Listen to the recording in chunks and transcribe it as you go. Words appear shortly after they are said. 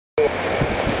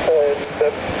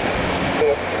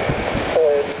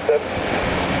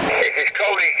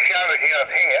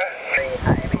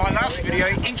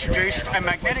introduced a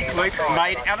magnetic loop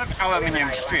made out of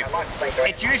aluminium strip.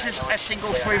 It uses a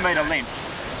single 3 metre length.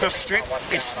 The strip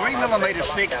is 3 millimetres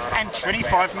thick and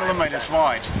 25 millimetres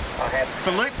wide.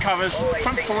 The loop covers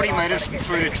from 40 metres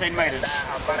through to 10 metres.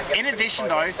 In addition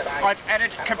though, I've added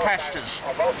capacitors.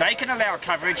 They can allow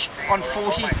coverage on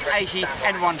 40, 80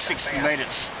 and 160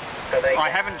 metres. I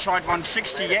haven't tried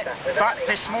 160 yet, but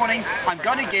this morning I'm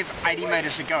going to give 80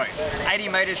 metres a go. 80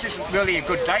 metres isn't really a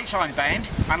good daytime band,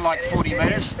 unlike 40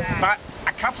 metres, but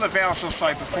a couple of hours or so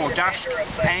before dusk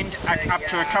and up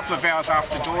to a couple of hours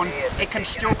after dawn, it can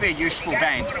still be a useful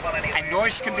band, and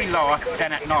noise can be lower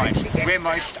than at night, where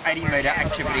most 80 metre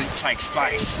activity takes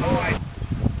place.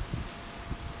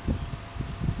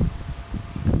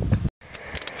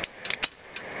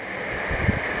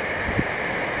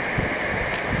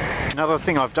 Another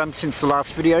thing I've done since the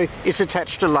last video is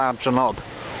attached a larger knob.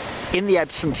 In the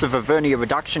absence of a vernier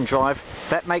reduction drive,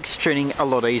 that makes tuning a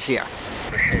lot easier.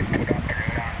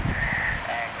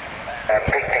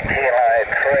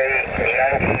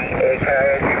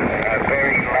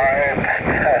 Very low,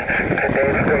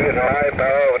 pedestrian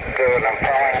mobile, doing a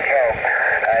fine job.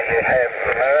 You have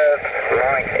Merv,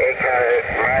 Mike, Echo,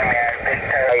 Romeo,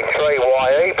 Victor,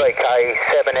 VK3YE,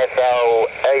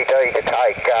 VK7SLED to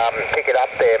take. Pick it up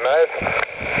there, Merv.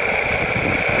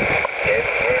 Yes,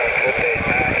 good there,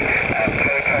 mate.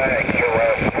 Peter, you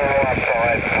are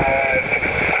 455,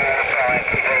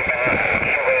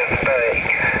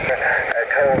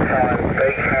 457, call sign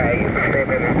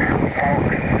VK7 Fox,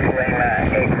 Lima,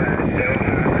 Echo,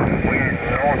 we're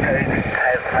northeast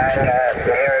Tasmania,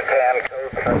 Marytown,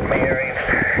 Cooper, Marys,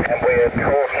 and we're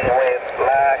talking with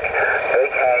Mark,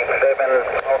 VK7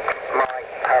 Fox, Mike,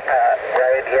 Papa,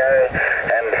 Radio,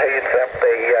 and he's up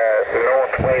the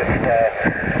northwest,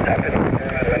 up in the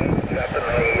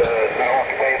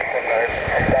northwest of the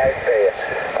state there.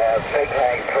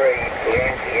 VK3,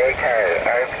 Yankee Echo,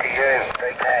 over to you,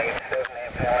 VK7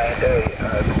 FLAD,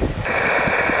 over.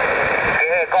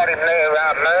 Yeah, got him there,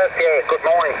 Murph. Yeah, good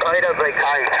morning, Peter.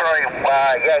 VK3,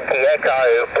 Yankee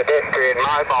Echo, pedestrian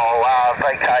mobile,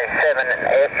 VK7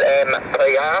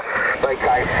 SMPR,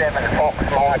 VK7 Fox,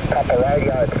 Mike, Papa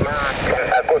Radio, Mark.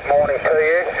 Good morning to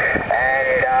you.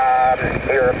 And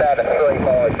you're about a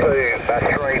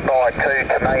 3x2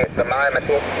 to me at the moment.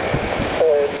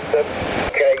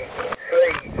 VK3,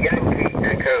 Yankee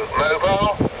Echo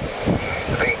mobile,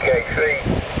 VK3.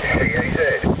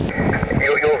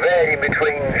 You're very in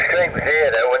between strength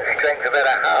there though, and strength about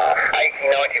a half.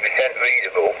 80-90%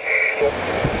 readable.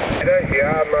 Yes, you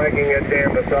are making it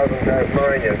down to southern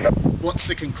Tasmania. What's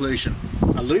the conclusion?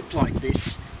 A loop like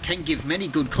this can give many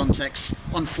good contacts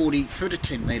on 40 through to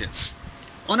 10 metres.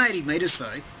 On 80 metres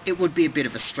though, it would be a bit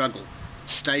of a struggle.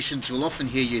 Stations will often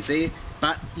hear you there,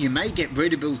 but you may get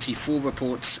readability 4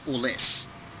 reports or less.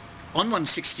 On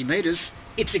 160 metres,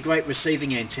 it's a great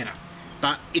receiving antenna,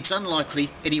 but it's unlikely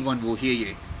anyone will hear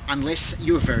you, unless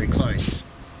you're very close.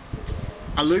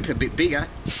 A loop a bit bigger,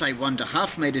 say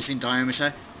 1.5 metres in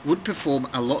diameter, would perform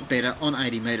a lot better on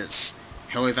 80 metres.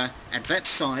 However, at that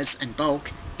size and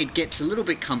bulk, it gets a little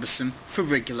bit cumbersome for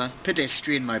regular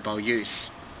pedestrian mobile use.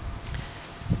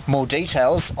 More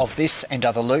details of this and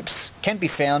other loops can be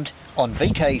found on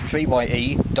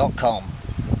VK3YE.com.